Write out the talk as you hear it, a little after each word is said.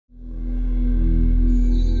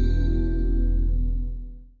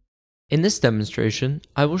In this demonstration,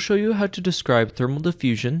 I will show you how to describe thermal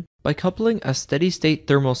diffusion by coupling a steady-state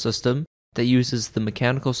thermal system that uses the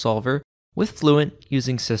mechanical solver with Fluent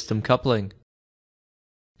using system coupling.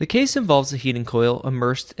 The case involves a heating coil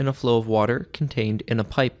immersed in a flow of water contained in a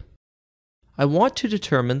pipe. I want to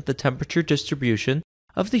determine the temperature distribution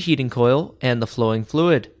of the heating coil and the flowing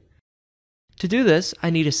fluid. To do this, I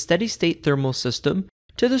need a steady-state thermal system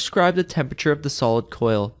to describe the temperature of the solid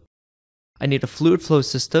coil. I need a fluid flow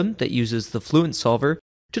system that uses the Fluent solver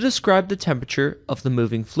to describe the temperature of the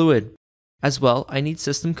moving fluid. As well, I need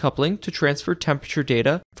system coupling to transfer temperature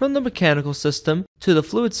data from the mechanical system to the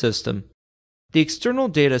fluid system. The external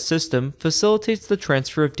data system facilitates the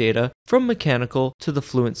transfer of data from mechanical to the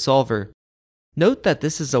Fluent solver. Note that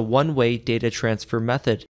this is a one-way data transfer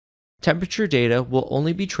method. Temperature data will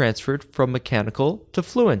only be transferred from mechanical to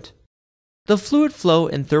Fluent. The fluid flow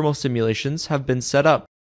and thermal simulations have been set up.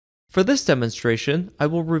 For this demonstration, I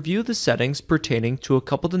will review the settings pertaining to a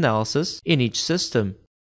coupled analysis in each system.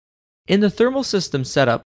 In the thermal system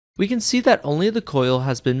setup, we can see that only the coil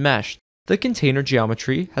has been meshed. The container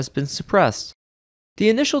geometry has been suppressed. The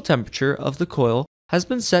initial temperature of the coil has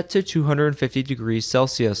been set to 250 degrees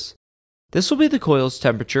Celsius. This will be the coil's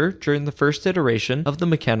temperature during the first iteration of the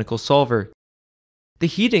mechanical solver. The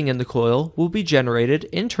heating in the coil will be generated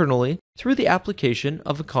internally through the application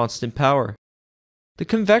of a constant power. The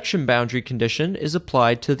convection boundary condition is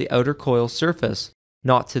applied to the outer coil surface,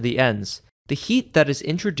 not to the ends. The heat that is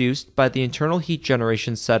introduced by the internal heat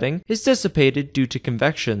generation setting is dissipated due to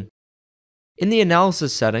convection. In the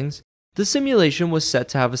analysis settings, the simulation was set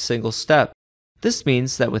to have a single step. This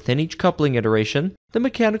means that within each coupling iteration, the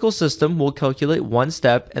mechanical system will calculate one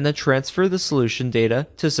step and then transfer the solution data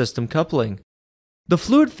to system coupling. The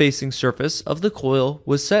fluid-facing surface of the coil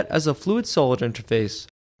was set as a fluid-solid interface.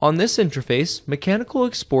 On this interface, mechanical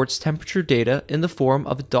exports temperature data in the form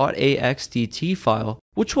of a .axdt file,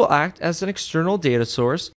 which will act as an external data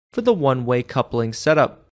source for the one-way coupling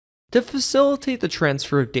setup. To facilitate the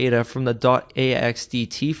transfer of data from the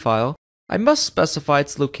 .axdt file, I must specify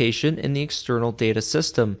its location in the external data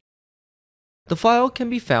system. The file can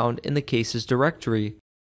be found in the cases directory.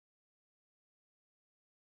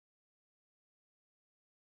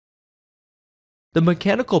 The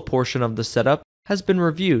mechanical portion of the setup has been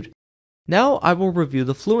reviewed. Now I will review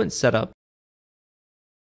the Fluent setup.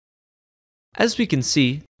 As we can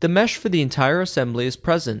see, the mesh for the entire assembly is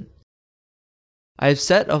present. I have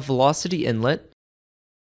set a velocity inlet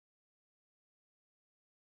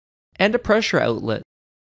and a pressure outlet.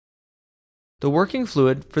 The working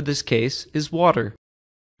fluid for this case is water.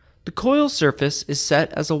 The coil surface is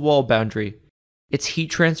set as a wall boundary. Its heat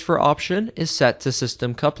transfer option is set to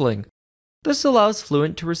system coupling. This allows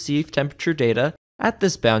Fluent to receive temperature data at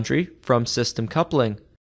this boundary from system coupling.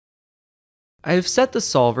 I have set the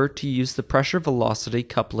solver to use the pressure velocity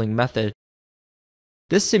coupling method.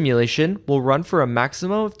 This simulation will run for a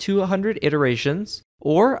maximum of 200 iterations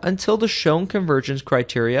or until the shown convergence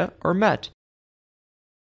criteria are met.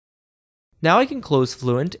 Now I can close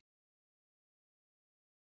Fluent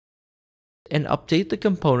and update the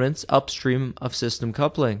components upstream of system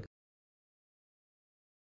coupling.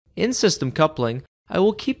 In system coupling, I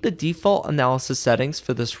will keep the default analysis settings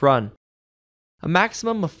for this run. A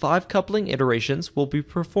maximum of 5 coupling iterations will be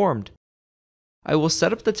performed. I will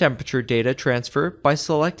set up the temperature data transfer by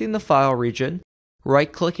selecting the file region,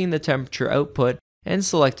 right-clicking the temperature output, and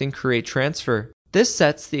selecting Create Transfer. This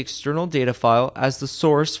sets the external data file as the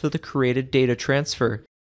source for the created data transfer.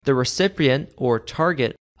 The recipient, or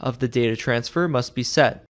target, of the data transfer must be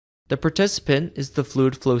set. The participant is the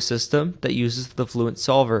fluid flow system that uses the Fluent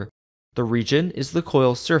solver. The region is the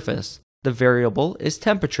coil surface. The variable is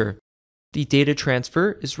temperature. The data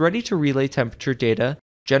transfer is ready to relay temperature data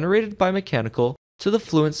generated by mechanical to the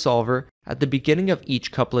Fluent solver at the beginning of each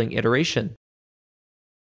coupling iteration.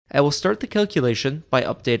 I will start the calculation by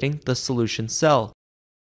updating the solution cell.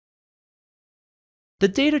 The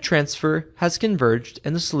data transfer has converged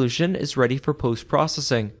and the solution is ready for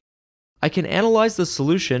post-processing. I can analyze the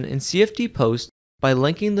solution in CFD Post by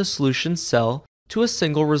linking the solution cell to a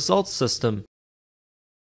single results system.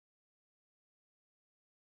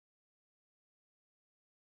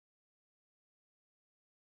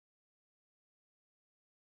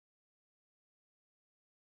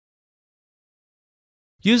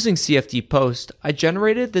 Using CFD Post, I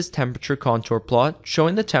generated this temperature contour plot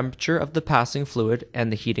showing the temperature of the passing fluid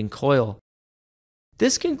and the heating coil.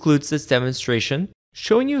 This concludes this demonstration,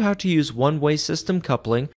 showing you how to use one-way system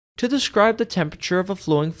coupling to describe the temperature of a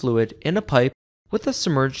flowing fluid in a pipe with a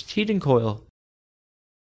submerged heating coil.